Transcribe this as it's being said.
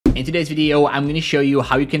In today's video, I'm going to show you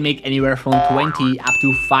how you can make anywhere from $20 up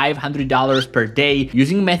to $500 per day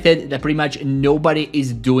using a method that pretty much nobody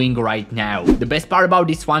is doing right now. The best part about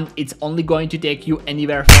this one, it's only going to take you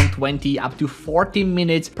anywhere from 20 up to 40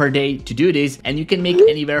 minutes per day to do this, and you can make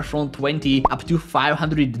anywhere from $20 up to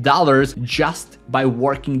 $500 just by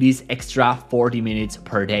working these extra 40 minutes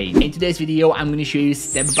per day. In today's video, I'm going to show you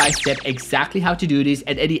step by step exactly how to do this,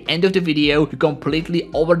 and at the end of the video, to completely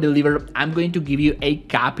over deliver, I'm going to give you a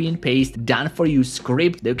copy and paste done for you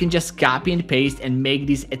script that you can just copy and paste and make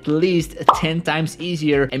this at least 10 times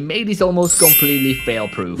easier and make this almost completely fail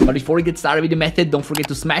proof. But before we get started with the method, don't forget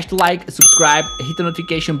to smash the like, subscribe, hit the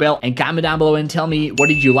notification bell, and comment down below and tell me what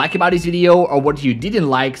did you like about this video or what you didn't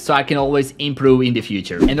like, so I can always improve in the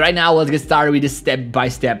future. And right now, let's get started with the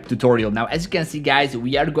step-by-step tutorial. Now, as you can see, guys,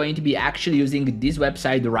 we are going to be actually using this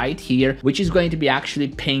website right here, which is going to be actually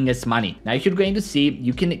paying us money. Now, if you're going to see,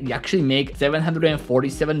 you can actually make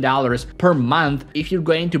 $747 per month if you're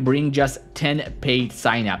going to bring just 10 paid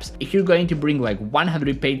signups. If you're going to bring like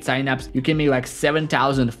 100 paid signups, you can make like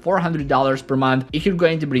 $7,400 per month. If you're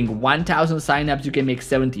going to bring 1,000 signups, you can make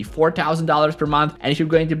 $74,000 per month. And if you're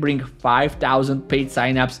going to bring 5,000 paid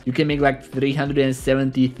signups, you can make like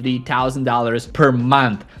 $373,000 per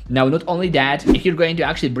month. Now, not only that, if you're going to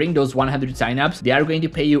actually bring those 100 signups, they are going to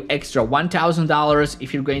pay you extra $1,000.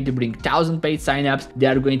 If you're going to bring 1,000 paid signups, they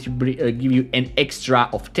are going to give you an extra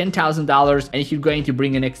of $10,000. And if you're going to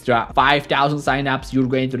bring an extra 5,000 signups, you're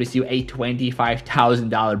going to receive a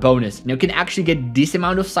 $25,000 bonus. Now, you can actually get this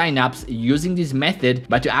amount of signups using this method,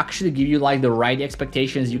 but to actually give you like the right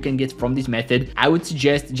expectations you can get from this method, I would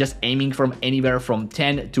suggest just aiming from anywhere from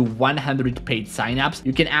 10 to 100 paid signups.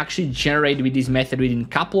 You can actually generate with this method within a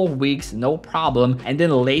couple of weeks, no problem. And then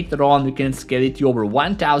later on, you can scale it to over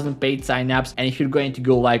 1,000 paid signups. And if you're going to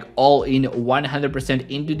go like all in 100%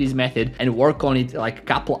 into this method and work on it like a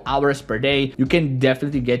couple hours per day, you can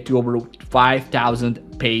definitely get to over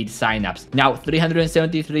 5,000 paid signups. Now,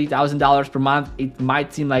 $373,000 per month, it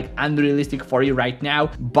might seem like unrealistic for you right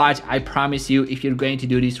now, but I promise you, if you're going to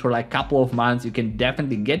do this for like a couple of months, you can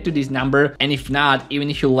definitely get to this number. And if not,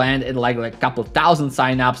 even if you land at like a couple thousand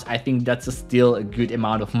signups, I think that's still a good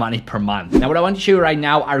amount of money per month. Now, what I want to show you right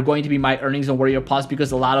now are going to be my earnings on Warrior Plus,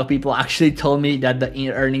 because a lot of people actually told me that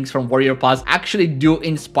the earnings from Warrior Plus actually do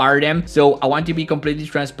inspire them. So I want to be completely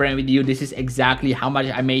transparent with you. This is exactly how much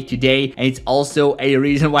I made today, and it's also a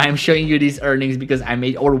reason why I'm showing you these earnings, because I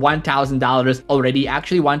made over $1,000 already,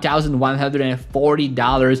 actually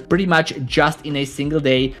 $1,140 pretty much just in a single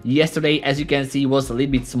day. Yesterday, as you can see, was a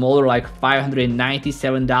little bit smaller, like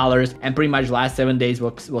 $597, and pretty much last 7 days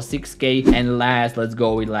was 6K, and let's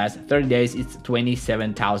go with last 30 days, it's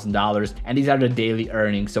 $27,000, and these are the daily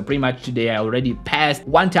earnings. So pretty much today I already passed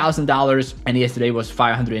 $1,000, and yesterday was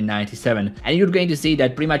 $597, and you're going to see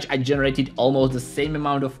that pretty much I generated almost the same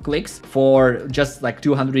amount of clicks for just like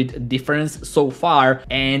 200 difference so far,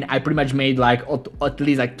 and I pretty much made like at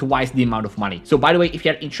least like twice the amount of money. So by the way, if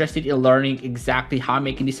you're interested in learning exactly how I'm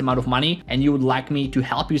making this amount of money, and you would like me to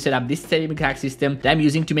help you set up this saving hack system that I'm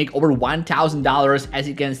using to make over $1,000, as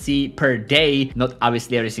you can see, per day, not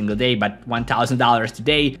obviously every single day, but $1,000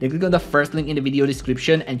 today, then click on the first link in the video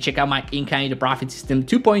description and check out my Incognito Profit System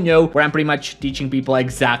 2.0, where I'm pretty much teaching people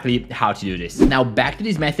exactly how to do this. Now, back to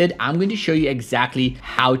this method, I'm going to show you exactly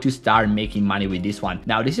how to start making money with this one.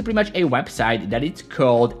 Now, this is pretty much a website that it's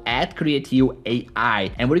called Creative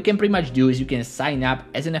AI, and what you can pretty much do is you can sign up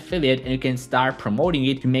as an affiliate and you can start promoting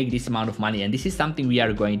it to make this amount of money, and this is something we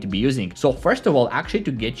are going to be using. So first of all, actually,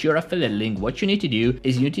 to get your affiliate link, what you need to do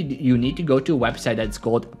is you need to go to a website that's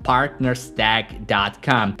called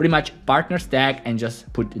partnerstack.com. Pretty much partnerstack, and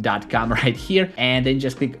just put .com right here, and then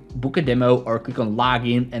just click book a demo or click on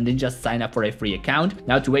login, and then just sign up for a free account.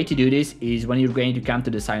 Now, the way to do this is when you're going to come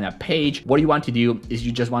to the sign up page, what you want to do is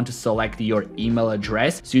you just want to select your email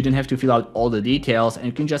address, so you don't have to fill out all the details, and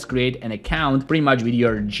you can just create an account pretty much with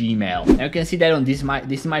your Gmail. Now, you can see that on this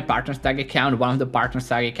is my PartnerStack account, one of the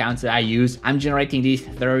PartnerStack accounts that I use. I'm generating these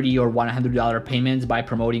 $30 or $100 payments by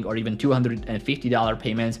promoting, or even $250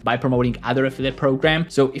 payments by promoting other affiliate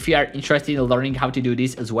programs. So if you are interested in learning how to do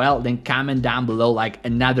this as well, then comment down below like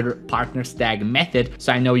another PartnerStack method,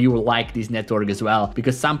 so I know you will like this network as well,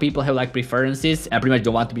 because some people have like preferences and pretty much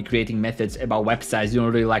don't want to be creating methods about web websites you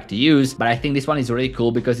don't really like to use, but I think this one is really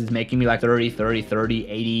cool because it's making me like 30, 30, 30,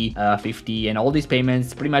 80, 50, and all these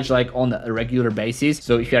payments pretty much like on a regular basis.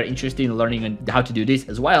 So if you are interested in learning how to do this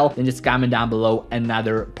as well, then just comment down below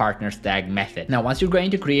another partner tag method. Now, once you're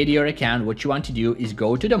going to create your account, what you want to do is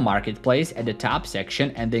go to the marketplace at the top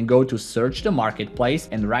section and then go to search the marketplace,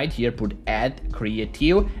 and right here put add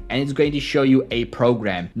creative, and it's going to show you a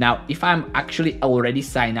program. Now, if I'm actually already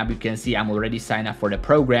signed up, you can see I'm already signed up for the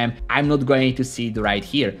program. I'm not going to see it right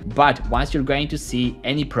here, but once you're going to see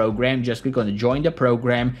any program, just click on join the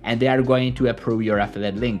program and they are going to approve your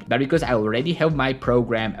affiliate link. But because I already have my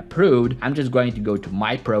program approved, I'm just going to go to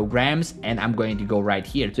my programs and I'm going to go right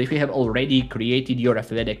here. So if you have already created your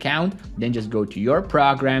affiliate account, then just go to your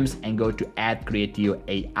programs and go to add creative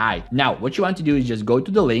AI. Now, what you want to do is just go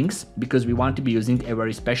to the links, because we want to be using a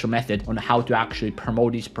very special method on how to actually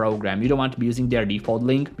promote this program. You don't want to be using their default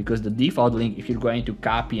link, because the default link, if you're going to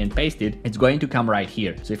copy and paste it, it's going to come right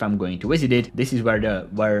here. So if I'm going to visit it, this is where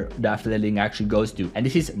the affiliate link actually goes to, and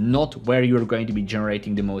this is not where you're going to be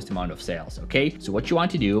generating the most amount of sales. Okay, so what you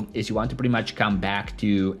want to do is you want to pretty much come back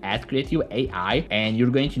to add creative AI, and you're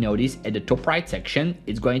going to notice at the top right section,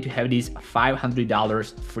 it's going to have this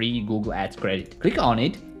 $500 free Google Ads credit. Click on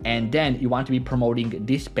it, and then you want to be promoting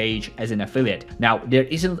this page as an affiliate. Now, there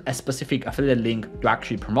isn't a specific affiliate link to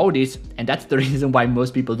actually promote this, and that's the reason why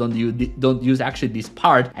most people don't use actually this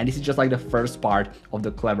part, and this is just like the first part of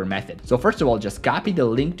the clever method. So first of all, just copy the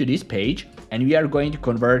link to this page and we are going to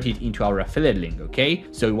convert it into our affiliate link. Okay,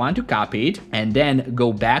 so we want to copy it and then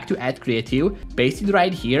go back to add creative, paste it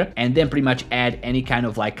right here, and then pretty much add any kind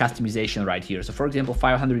of like customization right here. So for example,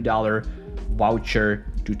 $500 voucher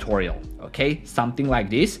tutorial, okay, something like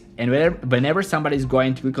this. And whenever somebody is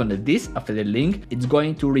going to click on this affiliate link, it's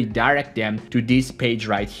going to redirect them to this page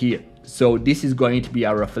right here. So this is going to be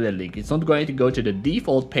our affiliate link. It's not going to go to the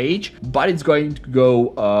default page, but it's going to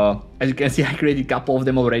go, as you can see, I created a couple of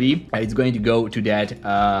them already. It's going to go to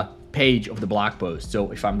that page of the blog post.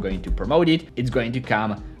 So if I'm going to promote it, it's going to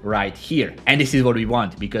come right here. And this is what we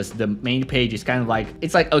want, because the main page is kind of like,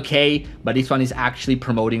 it's like okay, but this one is actually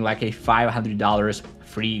promoting like a $500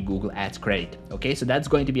 free Google Ads credit. Okay, so that's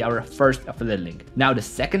going to be our first affiliate link. Now the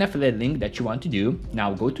second affiliate link that you want to do,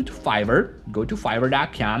 now go to Fiverr, go to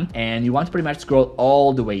fiverr.com, and you want to pretty much scroll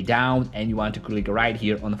all the way down and you want to click right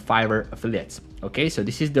here on Fiverr affiliates. Okay, so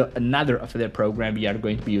this is another affiliate program we are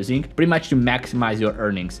going to be using pretty much to maximize your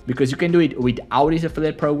earnings, because you can do it without this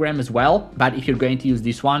affiliate program as well. But if you're going to use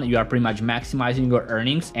this one, you are pretty much maximizing your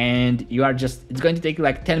earnings, and you are just, it's going to take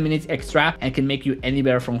like 10 minutes extra and can make you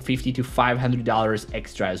anywhere from $50 to $500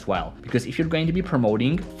 extra as well. Because if you're going to be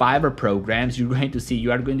promoting Fiverr programs, you're going to see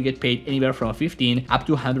you are going to get paid anywhere from $15 up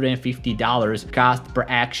to $150 cost per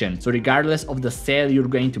action. So regardless of the sale you're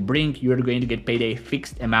going to bring, you're going to get paid a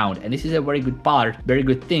fixed amount. And this is a very good very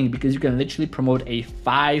good thing, because you can literally promote a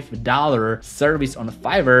 $5 service on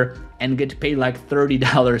Fiverr and get paid like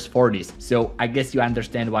 $30 for this. So I guess you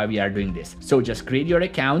understand why we are doing this. So just create your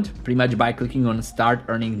account pretty much by clicking on start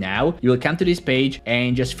earning now. You will come to this page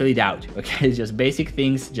and just fill it out. Okay, it's just basic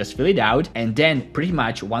things, just fill it out. And then pretty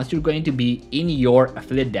much once you're going to be in your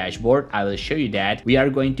affiliate dashboard, I will show you that we are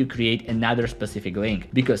going to create another specific link,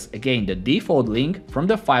 because again, the default link from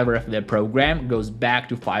the Fiverr affiliate program goes back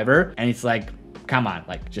to Fiverr, and it's like, come on,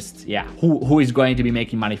 like just, yeah, who is going to be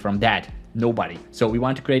making money from that? Nobody. So we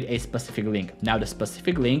want to create a specific link. Now the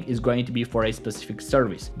specific link is going to be for a specific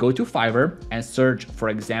service. Go to Fiverr and search, for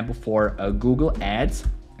example, for Google Ads.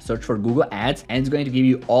 Search for Google Ads, and it's going to give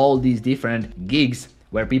you all these different gigs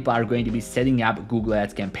where people are going to be setting up Google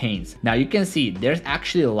Ads campaigns. Now you can see there's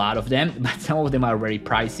actually a lot of them, but some of them are very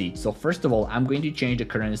pricey. So first of all, I'm going to change the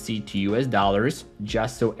currency to US dollars,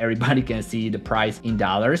 just so everybody can see the price in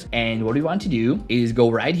dollars. And what we want to do is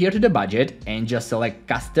go right here to the budget and just select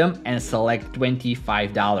custom and select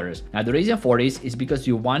 $25. Now the reason for this is because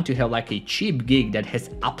you want to have like a cheap gig that has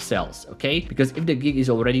upsells, okay? Because if the gig is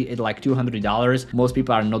already at like $200, most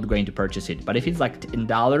people are not going to purchase it. But if it's like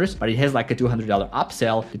 $10, but it has like a $200 upsell,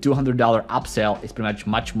 the $200 upsell is pretty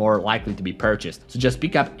much more likely to be purchased. So just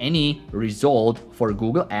pick up any result for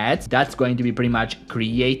Google Ads that's going to be pretty much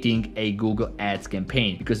creating a Google Ads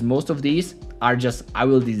campaign, because most of these are just, I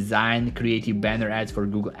will design creative banner ads for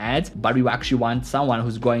Google Ads, but we actually want someone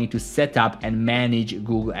who's going to set up and manage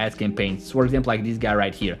Google Ads campaigns. For example, like this guy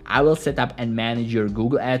right here, I will set up and manage your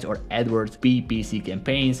Google Ads or AdWords PPC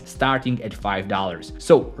campaigns starting at $5.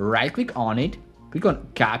 So right click on it, click on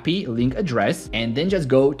copy link address, and then just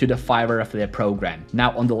go to the Fiverr affiliate program.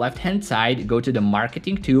 Now on the left hand side, go to the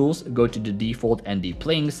marketing tools, go to the default and deep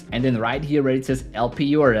links, and then right here where it says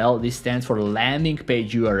LP URL, this stands for landing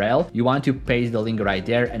page URL. You want to paste the link right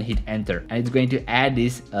there and hit enter, and it's going to add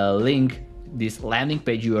this link, this landing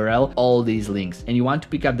page URL, all these links, and you want to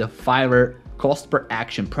pick up the Fiverr cost per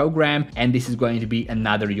action program, and this is going to be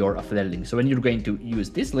another your affiliate link. So when you're going to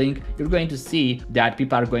use this link, you're going to see that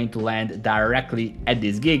people are going to land directly at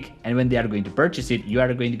this gig, and when they are going to purchase it, you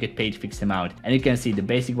are going to get paid fixed amount. And you can see the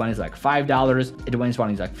basic one is like $5, advanced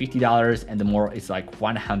one is like $50, and the more is like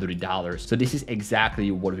 $100. So this is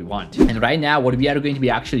exactly what we want. And right now what we are going to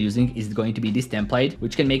be actually using is going to be this template,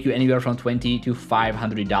 which can make you anywhere from $20 to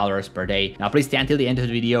 $500 per day. Now please stay until the end of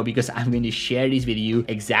the video, because I'm going to share this with you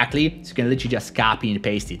exactly, so you can literally just copy and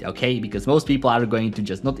paste it, okay? Because most people are going to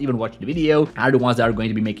just not even watch the video, are the ones that are going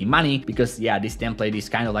to be making money, because yeah, this template is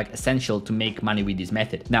kind of like essential to make money with this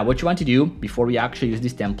method. Now what you want to do before we actually use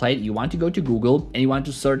this template, you want to go to Google and you want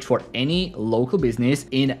to search for any local business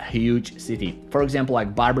in a huge city. For example,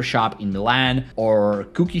 like barbershop in Milan, or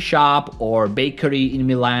cookie shop, or bakery in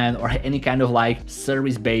Milan, or any kind of like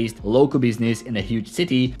service-based local business in a huge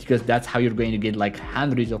city, because that's how you're going to get like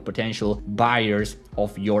hundreds of potential buyers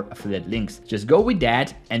of your affiliate links. Just go with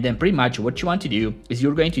that, and then pretty much what you want to do is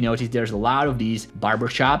you're going to notice there's a lot of these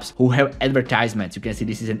barbershops who have advertisements. You can see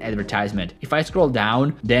this is an advertisement. If I scroll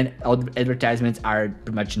down, then all the advertisements are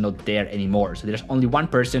pretty much not there anymore. So there's only one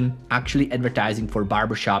person actually advertising for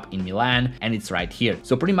barbershop in Milan, and it's right here.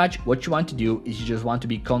 So pretty much what you want to do is you just want to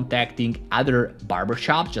be contacting other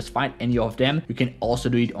barbershops. Just find any of them. You can also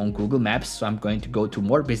do it on Google Maps. So I'm going to go to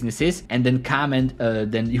more businesses and then comment.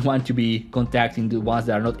 Then you want to be contacting the ones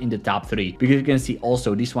that are not in the top 3, because you can see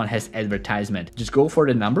also this one has advertisement. Just go for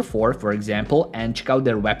the number 4, for example, and check out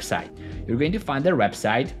their website. You're going to find their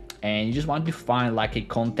website, and you just want to find like a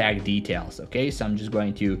contact details. Okay, so I'm just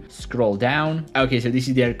going to scroll down. Okay, so this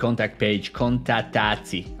is their contact page,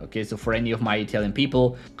 contattati. Okay, so for any of my Italian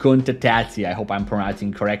people, contattati, I hope I'm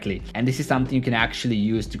pronouncing correctly. And this is something you can actually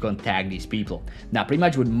use to contact these people. Now pretty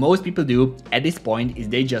much what most people do at this point is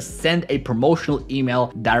they just send a promotional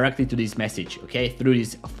email directly to this message, okay, through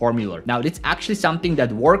this formula. Now it's actually something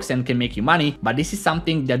that works and can make you money, but this is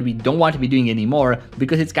something that we don't want to be doing anymore,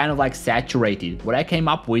 because it's kind of like saturated. What I came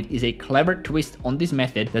up with is a clever twist on this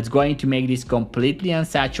method that's going to make this completely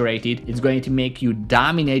unsaturated. It's going to make you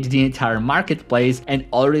dominate the entire marketplace, and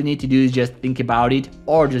all you need to do is just think about it,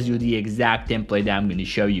 or just use the exact template that I'm going to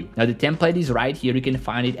show you. Now the template is right here. You can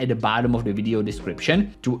find it at the bottom of the video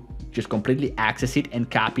description to just completely access it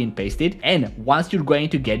and copy and paste it. And once you're going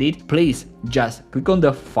to get it, please just click on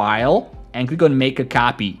the file and click on make a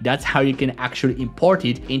copy. That's how you can actually import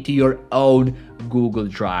it into your own Google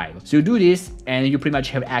Drive. So you do this and you pretty much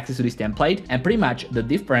have access to this template. And pretty much the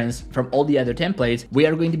difference from all the other templates, we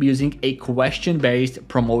are going to be using a question-based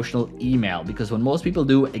promotional email, because what most people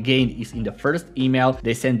do again is in the first email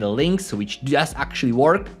they send the links, which does actually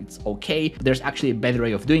work. It's okay, but there's actually a better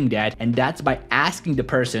way of doing that, and that's by asking the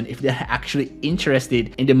person if they're actually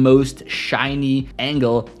interested in the most shiny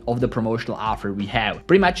angle of the promotional offer we have.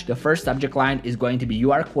 Pretty much the first subject line is going to be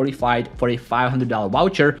you are qualified for a $500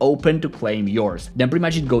 voucher, open to claim yours. Then pretty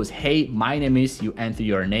much it goes, hey, my name is, you enter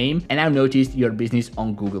your name, and I've noticed your business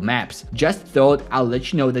on Google Maps. Just thought I'll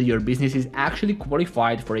let you know that your business is actually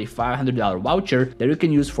qualified for a $500 voucher that you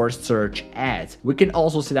can use for search ads. We can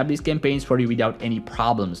also set up these campaigns for you without any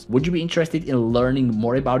problems. Would you be interested in learning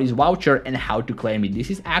more about this voucher and how to claim it? This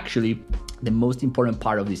is actually the most important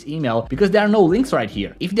part of this email, because there are no links right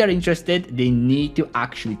here. If they're interested, they need to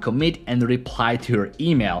actually commit and reply to your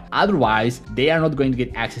email. Otherwise, they are not going to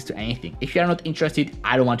get access to anything. If you are not interested,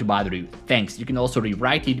 I don't want to bother you. Thanks. You can also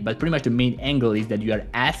rewrite it, but pretty much the main angle is that you are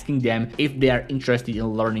asking them if they are interested in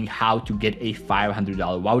learning how to get a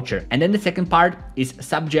 $500 voucher. And then the second part is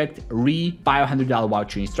subject $500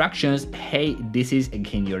 voucher instructions. Hey, this is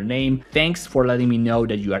again your name. Thanks for letting me know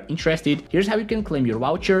that you are interested. Here's how you can claim your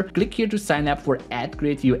voucher. Click here to sign up for Ad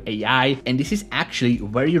Creative AI, and this is actually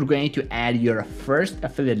where you're going to add your first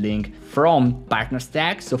affiliate link from partner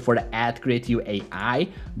stack. So for the Ad Creative AI,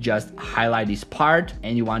 just highlight this part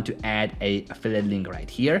and you want to add a affiliate link right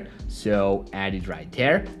here. So add it right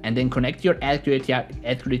there, and then connect your Ad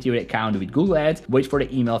Creative account with Google Ads. Wait for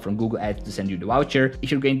the email from Google Ads to send you the voucher.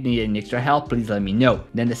 If you're going to need any extra help, please let me know.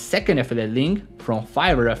 Then the second affiliate link from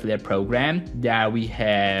Fiverr affiliate program that we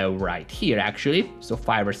have right here actually. So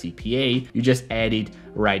Fiverr CPA, you just add it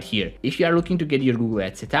right here. If you are looking to get your Google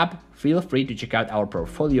Ads set up, feel free to check out our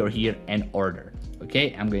portfolio here and order.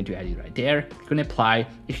 Okay, I'm going to add you right there. Click on apply.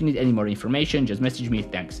 If you need any more information, just message me.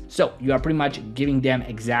 Thanks. So you are pretty much giving them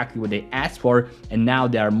exactly what they asked for, and now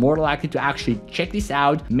they are more likely to actually check this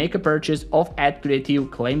out, make a purchase of ad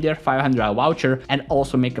creative, claim their $500 voucher, and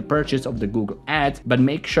also make a purchase of the Google ads. But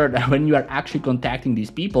make sure that when you are actually contacting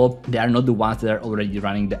these people, they are not the ones that are already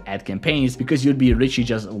running the ad campaigns, because you'd be literally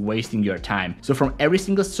just wasting your time. So from every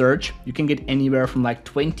single search, you can get anywhere from like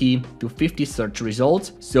 20 to 50 search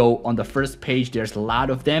results. So on the first page, there's a lot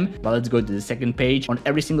of them, but let's go to the second page. On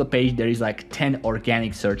every single page, there is like 10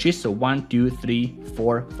 organic searches. So 1, 2, 3,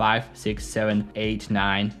 4, 5, 6, 7, 8,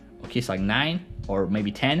 9. Okay, it's like 9 or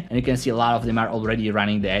maybe 10, and you can see a lot of them are already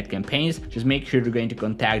running the ad campaigns. Just make sure you're going to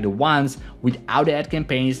contact the ones without the ad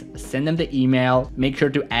campaigns, send them the email, make sure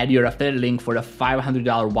to add your affiliate link for the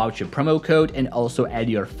 $500 voucher promo code, and also add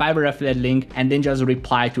your Fiverr affiliate link, and then just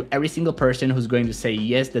reply to every single person who's going to say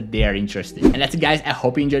yes that they are interested. And that's it, guys. I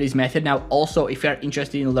hope you enjoyed this method. Now also, if you are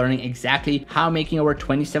interested in learning exactly how making over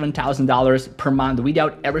 $27,000 per month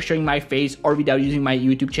without ever showing my face or without using my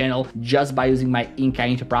YouTube channel, just by using my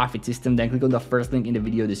Incognito Profit System, then click on the first link in the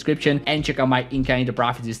video description and check out my Incognito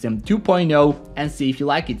Profit System 2.0 and see if you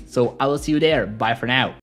like it. So I will see you there. Bye for now.